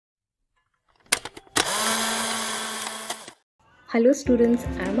Hello students,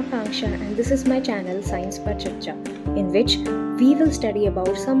 I am Akanksha and this is my channel Science Par Charcha, in which we will study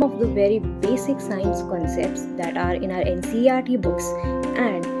about some of the very basic science concepts that are in our NCERT books,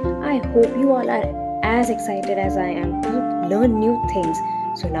 and I hope you all are as excited as I am to learn new things.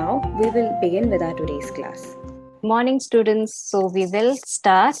 So now we will begin with our today's class. Morning students, so we will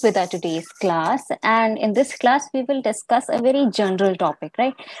start with our today's class, and in this class we will discuss a very general topic,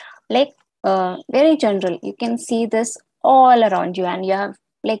 right? Very general. You can see this all around you, and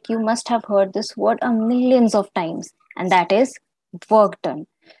you must have heard this word a millions of times, and that is work done.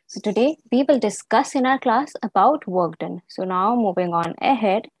 So today we will discuss in our class about work done. So now moving on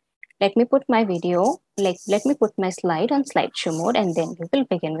ahead, let me put my let me put my slide on slideshow mode, and then we will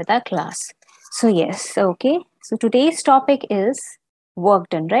begin with our class. So yes, okay. So today's topic is work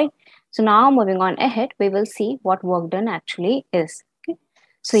done, right? So now moving on ahead, we will see what work done actually is. Okay.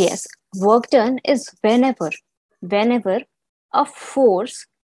 So yes, work done is whenever a force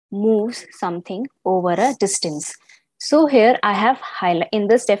moves something over a distance. So here I have in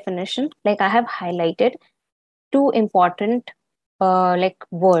this definition, I have highlighted two important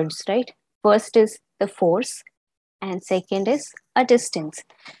words, right? First is the force, and second is a distance.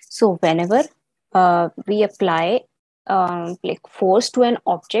 So whenever we apply force to an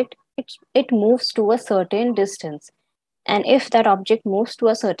object, it moves to a certain distance, and if that object moves to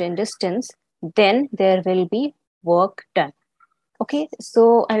a certain distance, then there will be work done. Okay,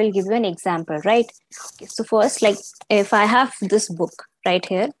 so I will give you an example, right? Okay, so first, if I have this book right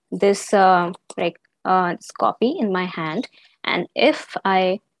here, this copy in my hand, and if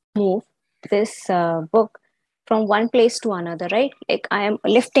I move this book from one place to another, right? Like I am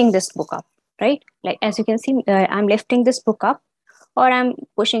lifting this book up, right? Like as you can see, I'm lifting this book up, or I'm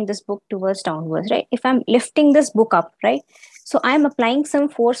pushing this book towards downwards, right? If I'm lifting this book up, right? So I'm applying some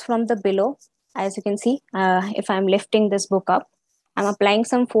force from the below. As you can see, if I'm lifting this book up, I'm applying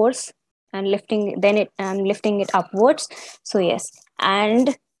some force and I'm lifting it upwards. So yes,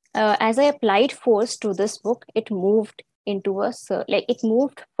 and as I applied force to this book, it moved it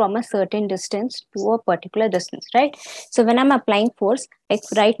moved from a certain distance to a particular distance, right? So when I'm applying force, like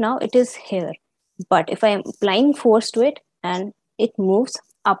right now it is here, but if I am applying force to it, and it moves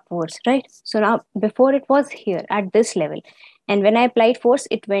upwards, right? So now before it was here at this level, and when I applied force,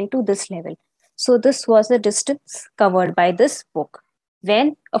 it went to this level. So this was the distance covered by this book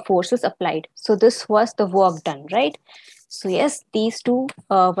when a force was applied. So this was the work done, right? So yes, these two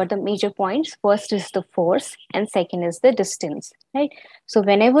were the major points. First is the force, and second is the distance, right? So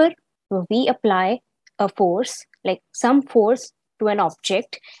whenever we apply a force, like some force to an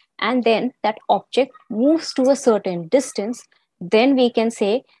object, and then that object moves to a certain distance, then we can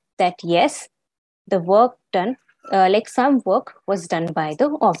say that yes, the work done, some work was done by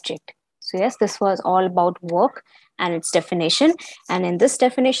the object. So yes, this was all about work and its definition. And in this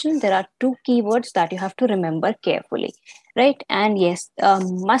definition, there are two keywords that you have to remember carefully, right? And yes,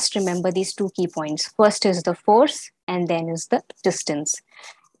 must remember these two key points. First is the force, and then is the distance.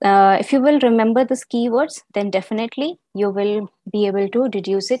 If you will remember these keywords, then definitely you will be able to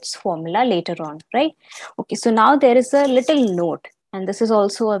deduce its formula later on, right? Okay, so now there is a little note, and this is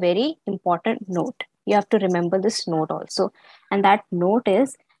also a very important note. You have to remember this note also. And that note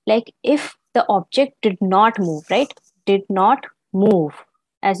is, like, if the object did not move, right? Did not move.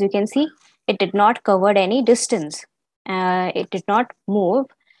 As you can see, it did not cover any distance. It did not move,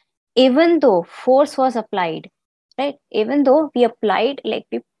 even though force was applied, right? Even though we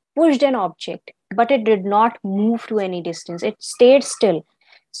pushed an object, but it did not move to any distance, it stayed still.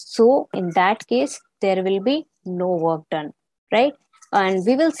 So in that case, there will be no work done, right? And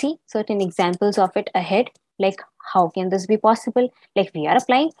we will see certain examples of it ahead, like how can this be possible? Like we are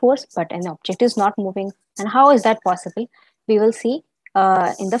applying force, but an object is not moving, and how is that possible? We will see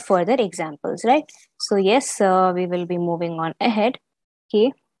in the further examples, right? So yes, we will be moving on ahead.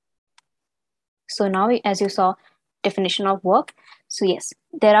 Okay, so now, as you saw, definition of work. So yes,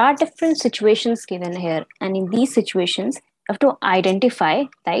 there are different situations given here, and in these situations, you have to identify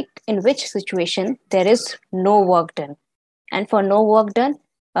like in which situation there is no work done. And for no work done,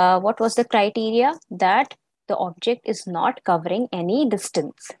 what was the criteria? That the object is not covering any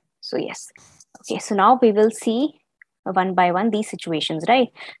distance. So yes, okay. So now we will see one by one these situations, right?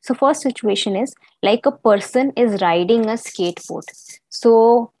 So first situation is like a person is riding a skateboard.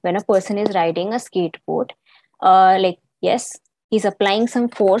 So when a person is riding a skateboard, yes, he's applying some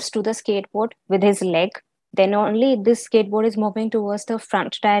force to the skateboard with his leg. Then only this skateboard is moving towards the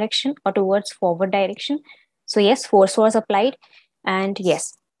front direction or towards forward direction. So yes, force was applied. And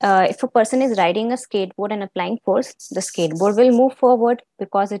yes, if a person is riding a skateboard and applying force, the skateboard will move forward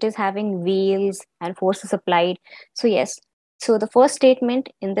because it is having wheels and force is applied. So yes, So the first statement,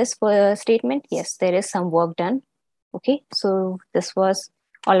 in this statement, yes, there is some work done. Okay, so this was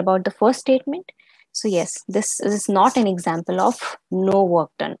all about the first statement. So yes, this is not an example of no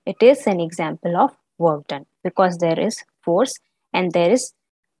work done. It is an example of work done because there is force and there is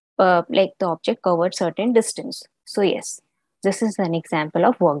like the object covered certain distance. So yes, this is an example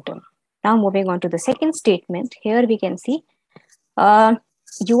of work done. Now moving on to the second statement, here we can see uh,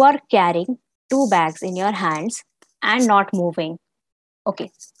 you are carrying two bags in your hands and not moving.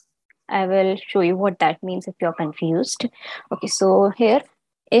 Okay, I will show you what that means if you're confused. Okay, so here,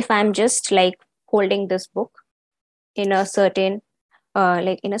 if I'm just like holding this book in a certain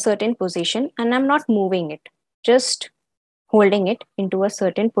like in a certain position and I'm not moving it, just holding it into a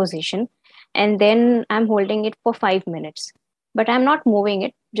certain position, and then I'm holding it for 5 minutes, but I'm not moving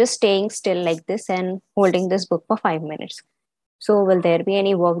it, just staying still like this and holding this book for 5 minutes. So will there be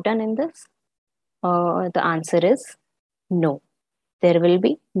any work done in this? The answer is no, there will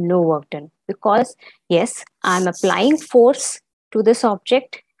be no work done because yes, I'm applying force to this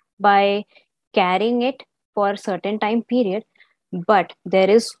object by carrying it for a certain time period, but there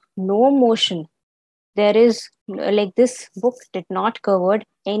is no motion. There is like this book did not covered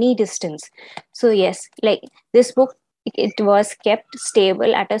any distance. So yes, like this book, it was kept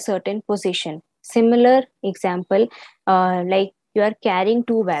stable at a certain position. Similar example, like you are carrying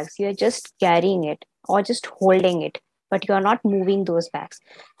two bags, you are just carrying it or just holding it, but you are not moving those bags.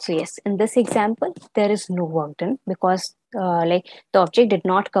 So yes, in this example there is no work done because like the object did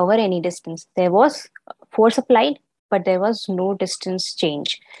not cover any distance. There was force applied, but there was no distance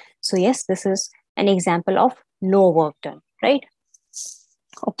change. So yes, this is an example of no work done, right?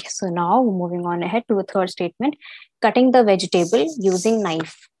 Okay, so now moving on ahead to the third statement, cutting the vegetable using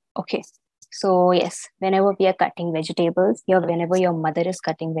knife. Okay, so yes, whenever we are cutting vegetables, whenever your mother is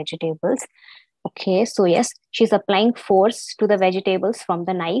cutting vegetables, okay, so yes, she's applying force to the vegetables from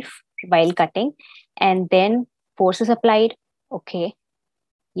the knife while cutting, and then force is applied. Okay,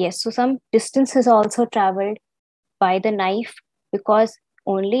 yes, so some distance is also traveled by the knife because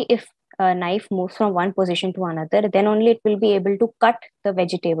only if a knife moves from one position to another, then only it will be able to cut the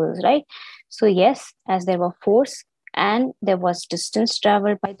vegetables, right? So yes, as there were force and there was distance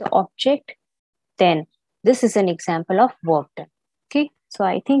traveled by the object, then this is an example of work done. Okay, so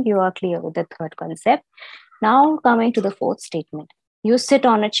I think you are clear with the third concept. Now coming to the fourth statement, you sit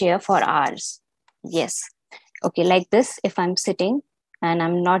on a chair for hours. Yes, okay, like this, if I'm sitting and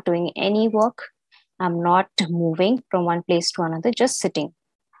I'm not doing any work, I'm not moving from one place to another, just sitting.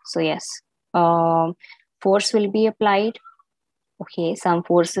 So yes, um, force will be applied. Okay, some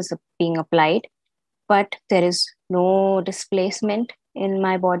force is being applied, but there is no displacement in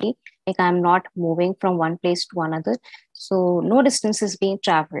my body. Like I'm not moving from one place to another. So no distance is being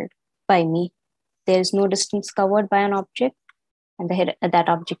traveled by me. There is no distance covered by an object, and that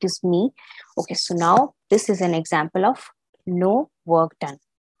object is me. Okay, so now this is an example of no work done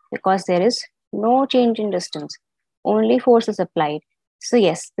because there is no change in distance, only force is applied. So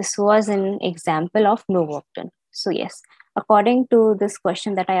yes, this was an example of no work done. So yes, according to this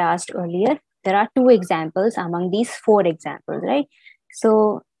question that I asked earlier, there are two examples among these four examples, right?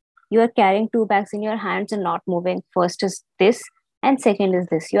 So you are carrying two bags in your hands and not moving. First is this, and second is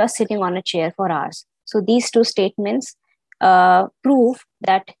this. You are sitting on a chair for hours. So these two statements prove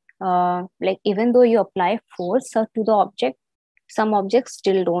that like even though you apply force to the object, some objects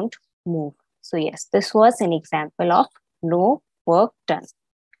still don't move. So yes, this was an example of no work done.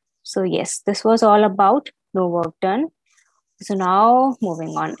 So yes, this was all about no work done. So now moving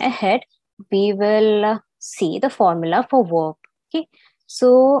on ahead, we will see the formula for work. Okay,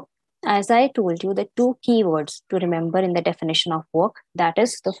 so as I told you, the two keywords to remember in the definition of work, that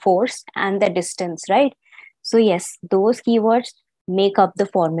is the force and the distance, right? So yes, those keywords make up the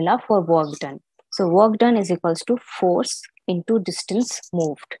formula for work done. So work done is equals to force into distance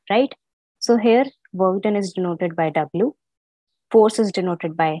moved, right? So here work done is denoted by W, force is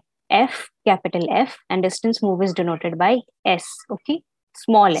denoted by F, capital F, and distance move is denoted by S, okay,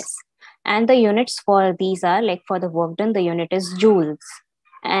 small s. And the units for these are, like for the work done, the unit is joules.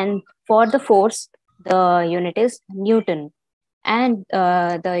 And for the force, the unit is Newton. And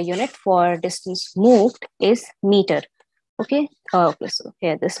the unit for distance moved is meter. Okay, okay, so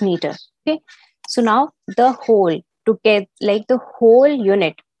here this meter. Okay, so now the whole, to get like the whole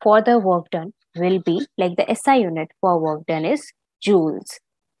unit for the work done will be like the SI unit for work done is joules,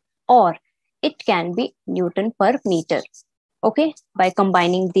 or it can be Newton per meter. Okay, by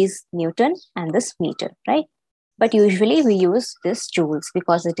combining these Newton and this meter, right? But usually we use this joules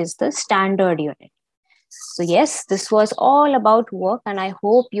because it is the standard unit. So yes, this was all about work, and I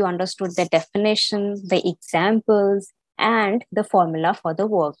hope you understood the definition, the examples, and the formula for the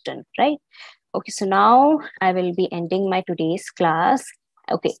work done, right? Okay, so now I will be ending my today's class.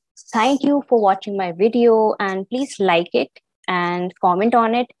 Okay, thank you for watching my video, and please like it and comment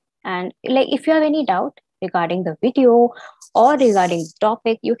on it. And like, if you have any doubt regarding the video or regarding the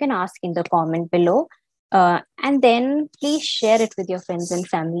topic, you can ask in the comment below. And then please share it with your friends and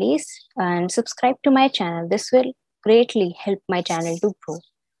families and subscribe to my channel. This will greatly help my channel to grow.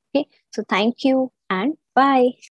 Okay, so thank you and bye.